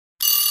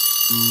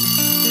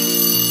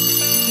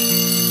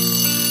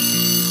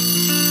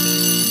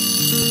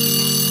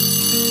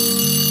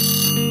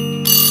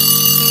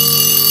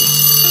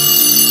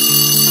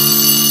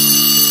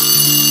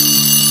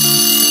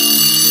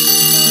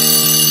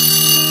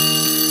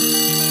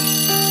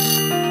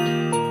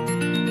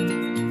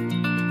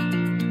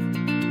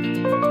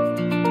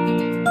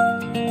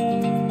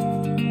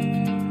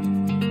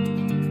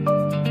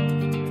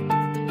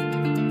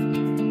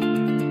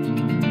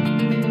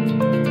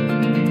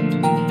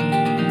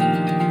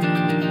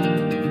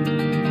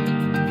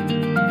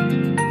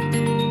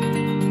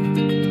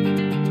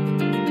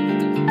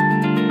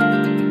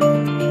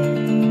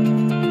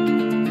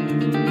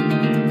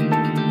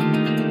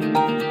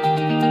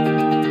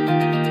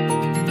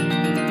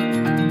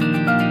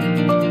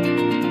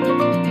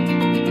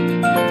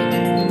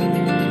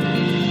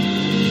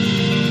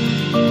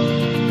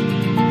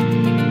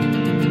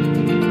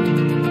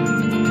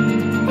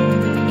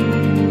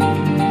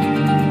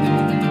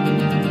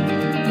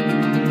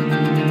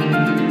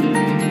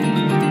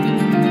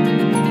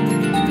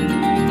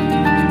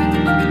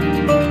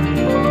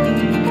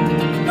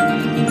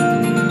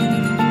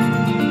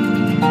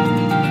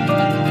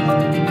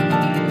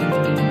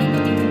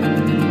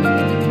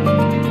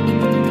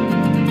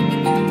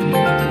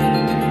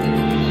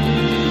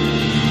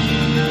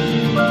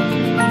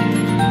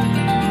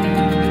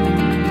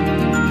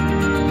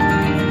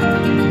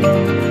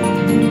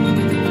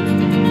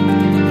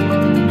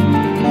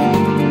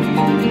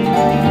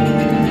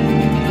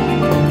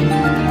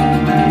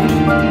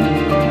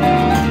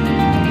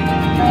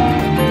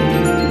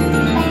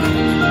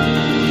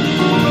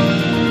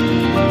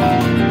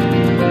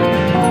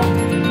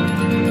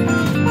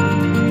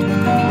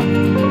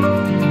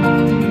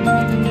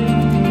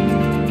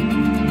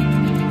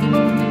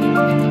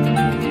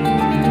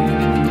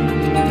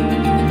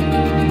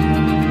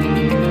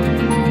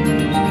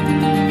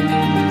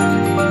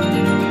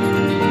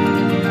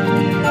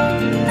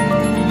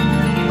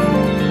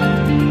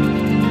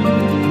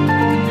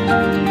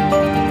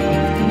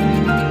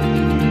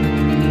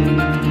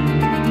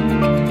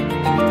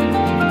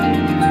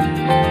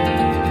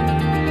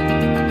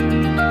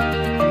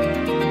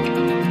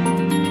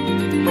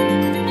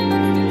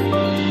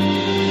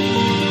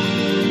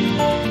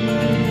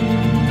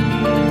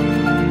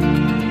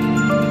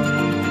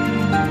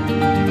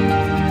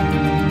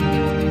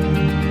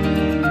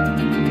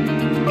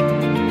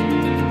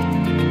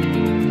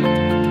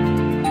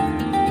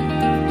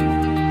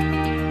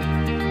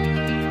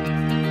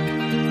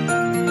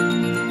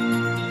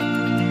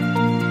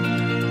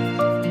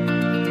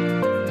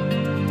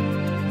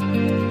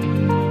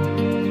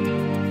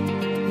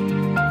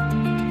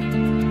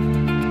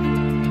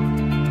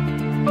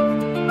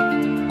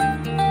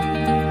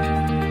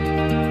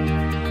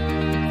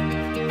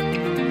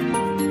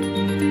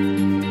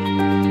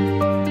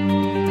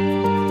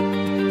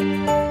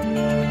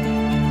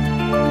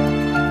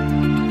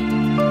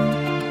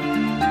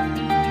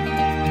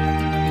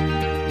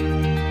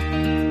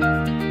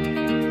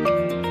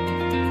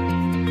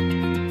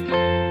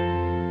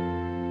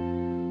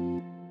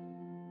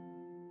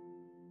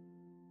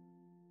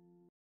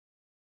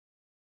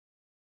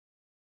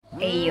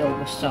Hey yo,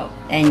 what's up?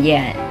 And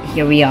yeah,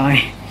 here we are.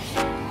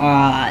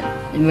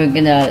 We're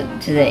gonna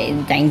today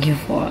thank you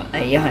for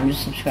 800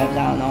 subscribers.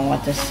 I don't know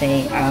what to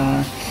say.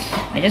 I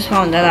just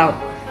found that out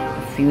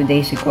a few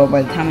days ago.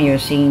 By the time you're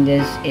seeing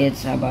this,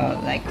 it's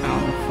about like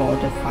 4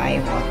 to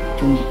 5 or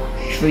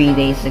 3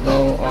 days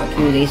ago or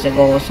 2 days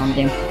ago or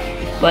something.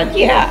 But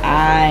yeah,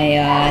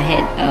 I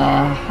hit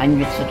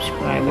 100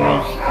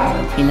 subscribers.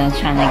 Been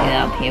trying to get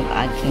up here, but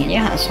I can't.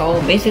 Yeah,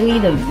 so basically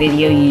the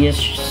video you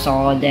just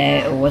saw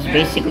there was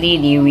basically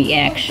the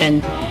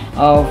reaction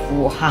of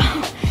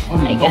wow. Oh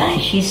my god,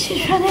 she's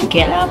trying to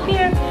get up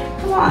here.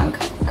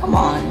 Come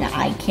on.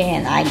 I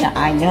can't. I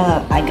gotta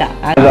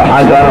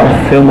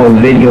film a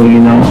video, you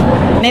know.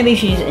 Maybe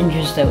she's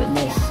interested with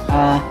this.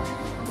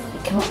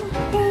 Come on.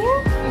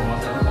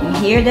 You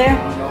here there?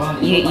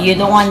 You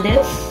don't want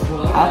this?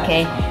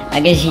 Okay, I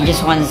guess she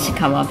just wants to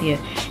come up here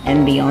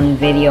and be on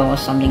video or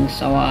something.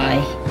 So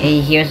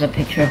here's a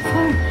picture of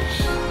her.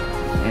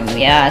 And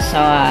yeah,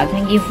 so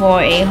thank you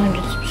for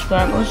 800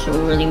 subscribers. It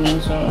really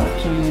means a lot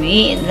to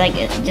me. Like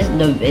just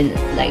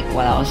like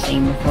what I was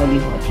saying before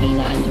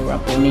Tina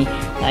interrupted me.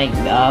 Like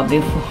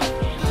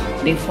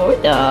before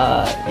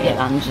the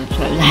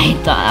unsubscribe, I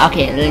thought,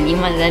 okay, let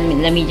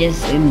me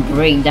just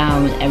break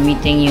down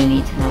everything you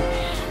need to know.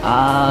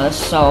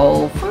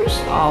 So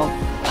first off,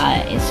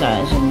 it's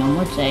a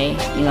normal day,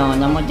 you know, a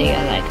normal day.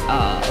 Like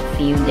a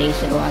few days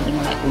ago, I think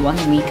like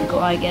 1 week ago,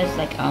 I guess,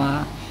 like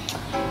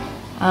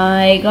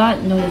I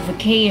got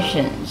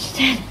notifications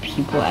that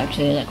people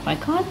actually like my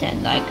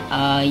content. Like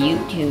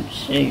YouTube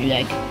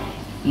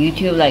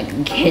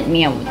hit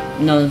me up with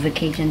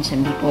notifications,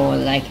 and people were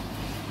like,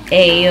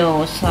 hey yo,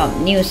 what's up,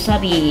 new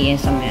subby, and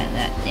something like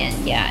that.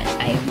 And yeah,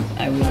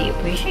 I really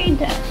appreciate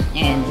that.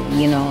 And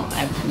you know,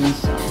 I've seen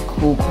some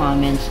cool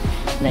comments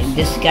like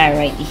this guy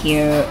right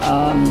here.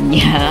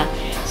 Yeah,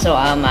 so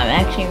I'm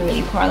actually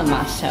really proud of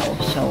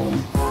myself. So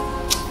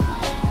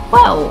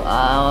Well,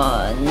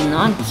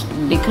 not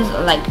because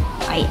like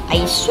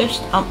I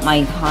switched up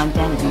my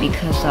content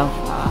because of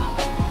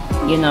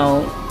you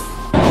know,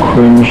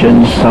 cringe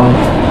and stuff.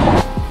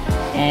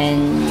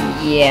 And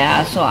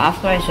yeah, so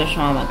after I switched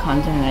on my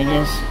content, I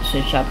just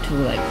switched up to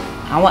like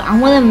I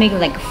want to make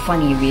like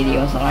funny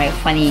videos, alright,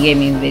 funny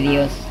gaming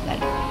videos.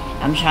 Like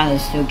I'm trying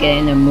to still get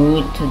in the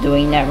mood to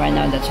doing that right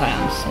now. That's why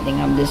I'm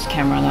setting up this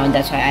camera now.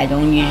 That's why I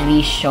don't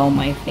usually show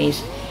my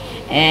face.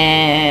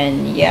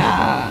 And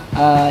yeah,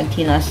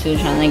 Tina's still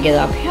trying to get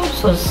up here. I'm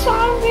so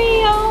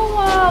sorry.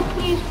 Oh,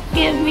 please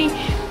forgive me.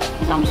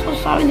 I'm so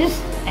sorry.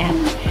 This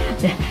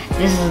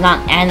is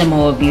not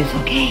animal abuse,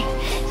 okay?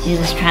 She's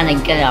just trying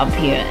to get up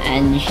here,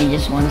 and she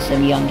just wants to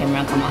be on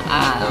camera. Come on,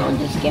 I'll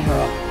just get her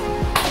up.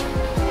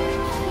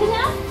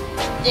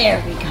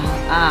 There we go.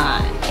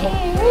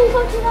 Hey, where you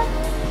go, Tina?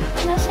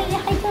 Tina, say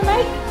hi to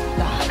Mike.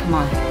 Come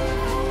on.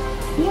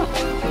 You want to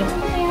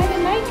say hi to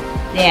Mike?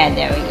 Yeah,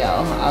 there we go.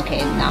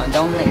 Okay, now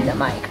don't lick the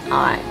mic.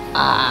 Alright.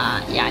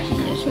 Yeah, she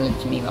just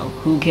licked me, but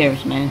who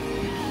cares, man?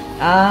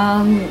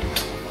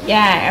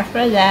 Yeah,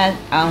 after that,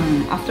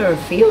 after a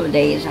few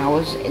days, I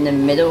was in the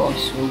middle of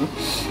school,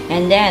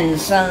 and then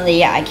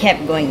suddenly I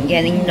kept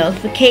getting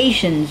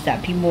notifications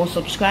that people were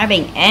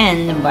subscribing,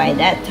 and by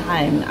that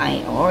time,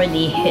 I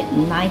already hit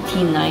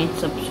 99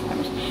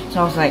 subscribers.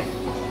 So I was like,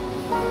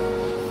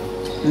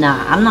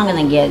 nah, I'm not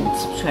gonna get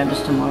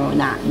subscribers tomorrow.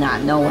 Nah,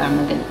 no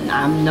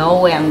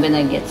way I'm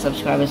gonna get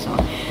subscribers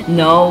tomorrow.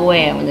 No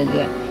way I'm gonna do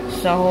it.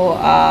 So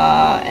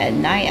at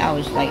night I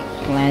was like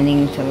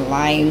planning to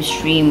live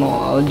stream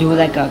or do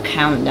like a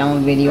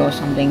countdown video or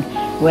something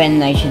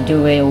when I should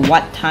do it,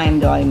 what time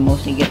do I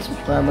mostly get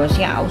subscribers.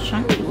 Yeah, I was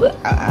trying to do it,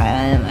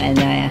 and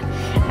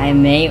I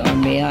may or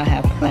may not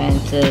have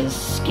planned to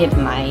skip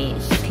my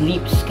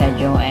sleep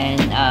schedule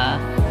and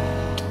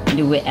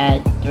do it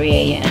at 3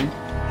 a.m.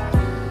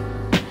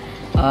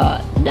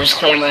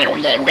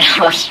 Disclaimer, that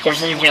was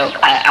just a joke.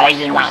 I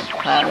did not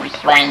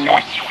plan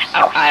that.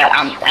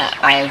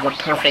 I have a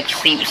perfect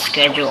sleep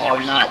schedule or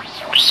not.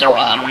 So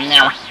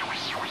now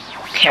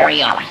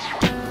carry on.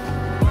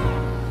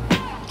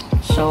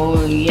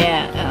 So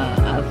yeah,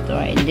 after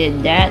I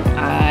did that,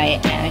 I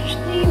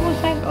actually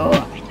was like, oh,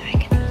 I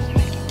can do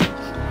this.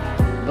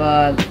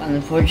 But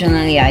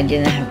unfortunately, I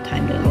didn't have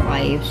time to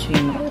live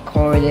stream or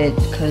record it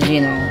because,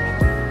 you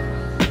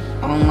know,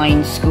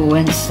 online school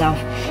and stuff.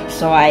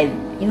 So I,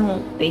 you know,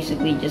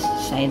 basically just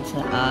decided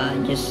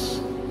to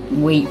just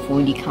wait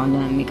for the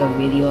countdown and make a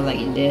video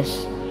like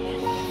this.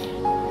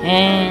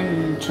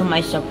 And to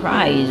my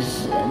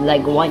surprise,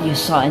 like what you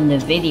saw in the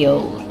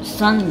video,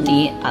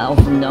 suddenly out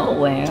of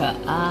nowhere,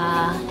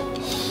 I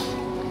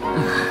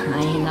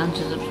hit on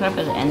to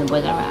subscribers, and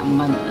whatever.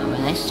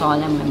 When I saw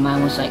them, my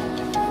mind was like,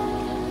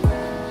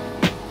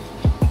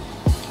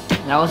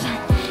 I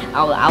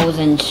was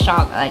in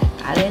shock. Like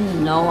I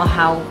didn't know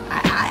how.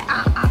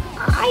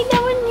 I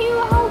never knew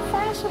how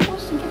fast I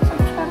was supposed to get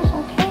subscribers.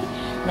 Okay,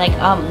 like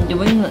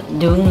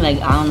doing like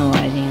I don't know,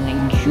 I think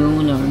like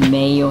June or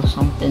May or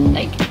something.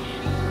 Like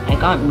I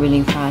got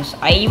really fast.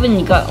 I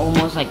even got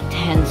almost like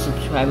 10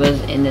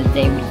 subscribers in a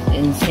day, which is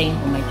insane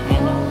for my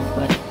channel.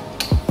 But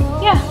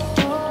yeah,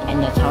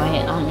 and that's how I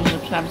hit 100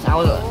 subscribers. I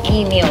was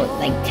email,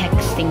 like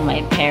texting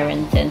my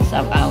parents and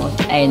stuff. I was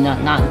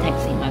not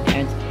texting my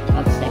parents.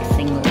 I was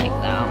texting like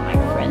my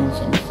friends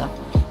and stuff.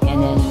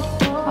 And then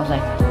I was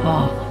like,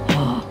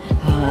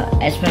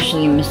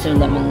 especially Mr.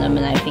 Lemon.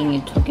 I think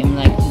it took him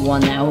like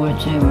 1 hour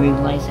to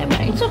realize that.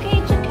 But it's okay.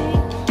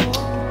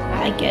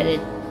 I get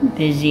it,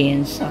 busy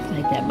and stuff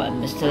like that. But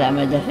Mr.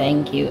 Lemon,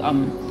 thank you.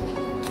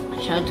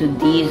 Shout out to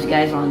these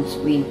guys on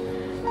screen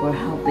for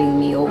helping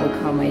me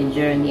overcome my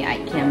journey. I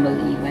can't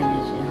believe I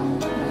just,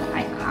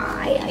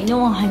 I know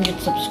 100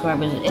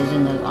 subscribers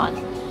isn't a lot.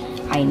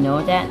 I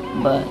know that,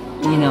 but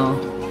you know,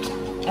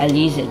 at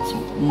least it's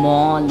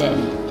more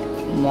than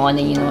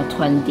you know,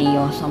 20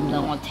 or something,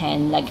 or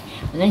 10. Like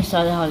when I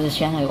started out this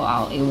channel,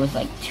 wow, it was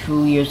like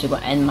 2 years ago,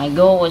 and my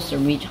goal was to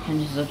reach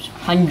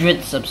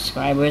 100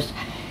 subscribers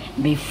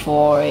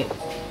before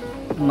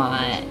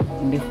my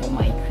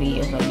 3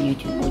 years of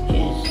YouTube, which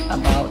is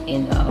about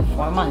in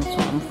 4 months. So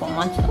I'm 4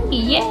 months away,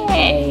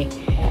 yay!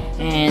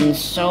 And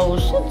so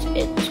since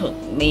it took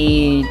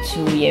me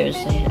 2 years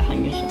to hit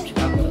 100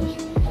 subscribers,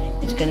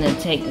 it's gonna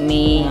take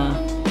me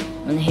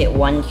I'm gonna hit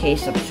 1K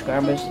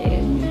subscribers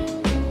in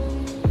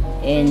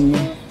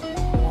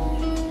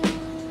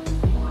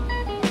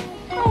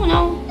oh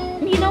no,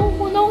 you know,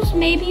 who knows,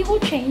 maybe it will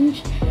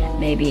change.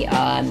 Maybe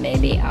I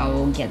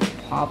will get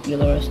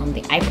popular or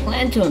something. I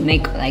plan to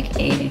make like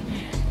a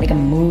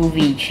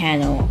movie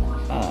channel,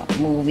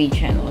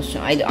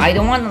 so I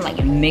don't want to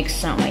like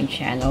mix up my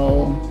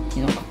channel,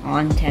 you know,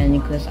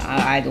 content, because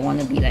I don't want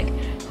to be like,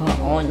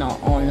 oh no,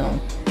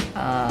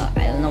 I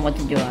don't know what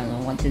to do. I don't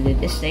know what to do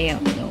this day.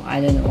 I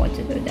don't know what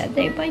to do that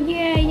day. But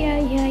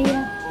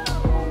yeah.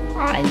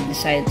 I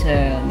decided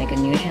to make a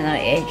new channel.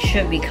 It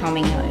should be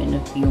coming out in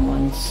a few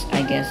months,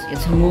 I guess.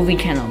 It's a movie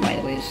channel, by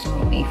the way. So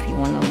if you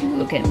want to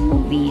look at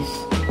movies,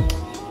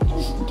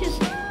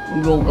 just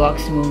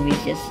Roblox movies,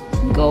 just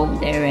go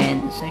there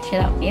and search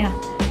it up. Yeah.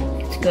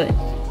 good.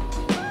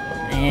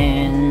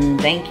 And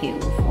thank you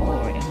for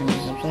 100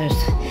 subscribers.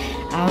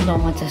 I don't know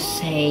what to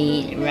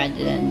say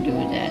rather than do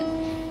that,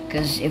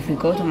 because if we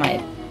go to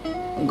my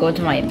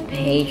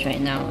page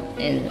right now,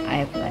 and I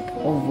have like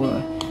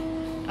over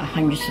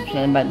 100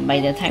 subscribers, but by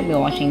the time you're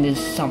watching this,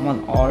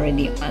 someone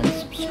already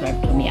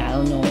unsubscribed to me. I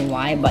don't know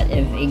why, but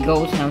if it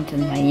goes down to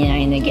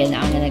 99 again,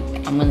 I'm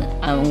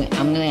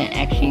gonna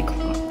actually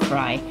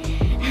cry.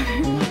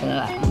 I'm not gonna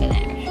lie, I'm gonna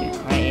actually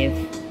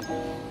cry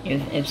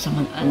if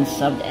someone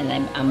unsubbed and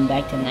I'm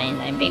back to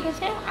 99,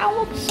 because I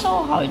worked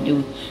so hard,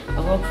 dude.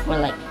 I worked for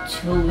like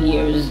 2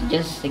 years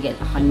just to get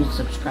 100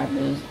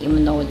 subscribers,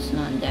 even though it's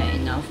not that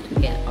enough to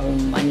get our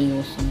money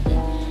or something.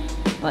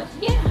 But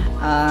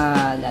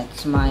yeah,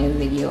 that's my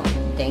video.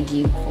 Thank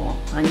you for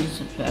 100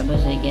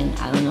 subscribers again.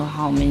 I don't know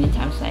how many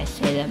times I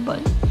say that, but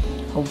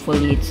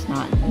hopefully it's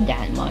not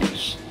that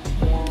much.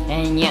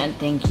 And yeah,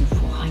 thank you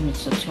for 100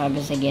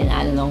 subscribers again.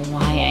 I don't know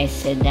why I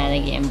said that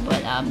again,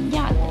 but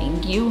yeah,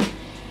 thank you.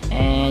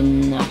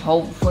 And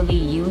hopefully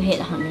you hit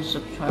 100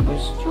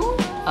 subscribers too.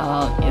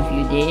 If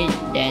you did,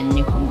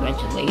 then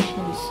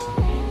congratulations.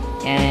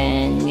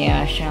 And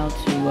yeah, shout out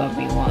to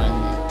everyone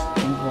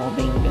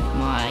involving with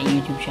my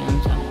YouTube channel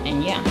and stuff.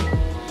 And yeah,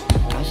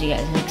 I'll see you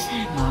guys next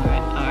time.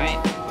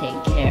 Alright,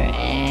 take care.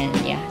 And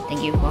yeah,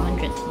 thank you for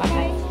 100. Bye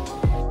bye.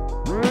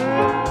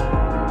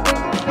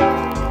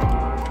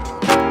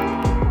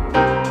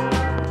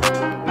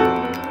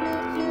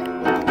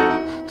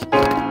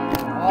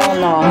 Oh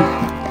no.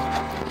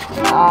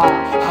 Oh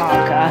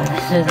god,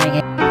 this is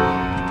like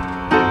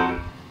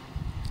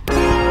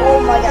oh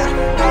my god.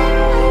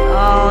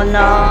 Oh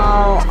no.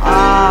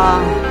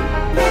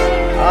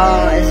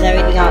 Oh, is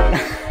everything up?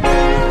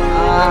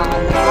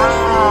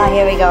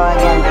 Here we go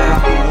again.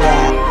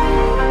 Yeah.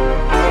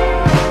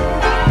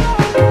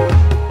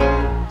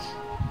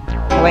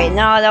 Wait,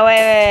 no,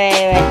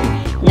 wait.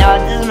 No,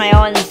 this is my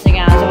own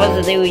Instagram. I'm supposed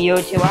to do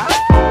YouTube.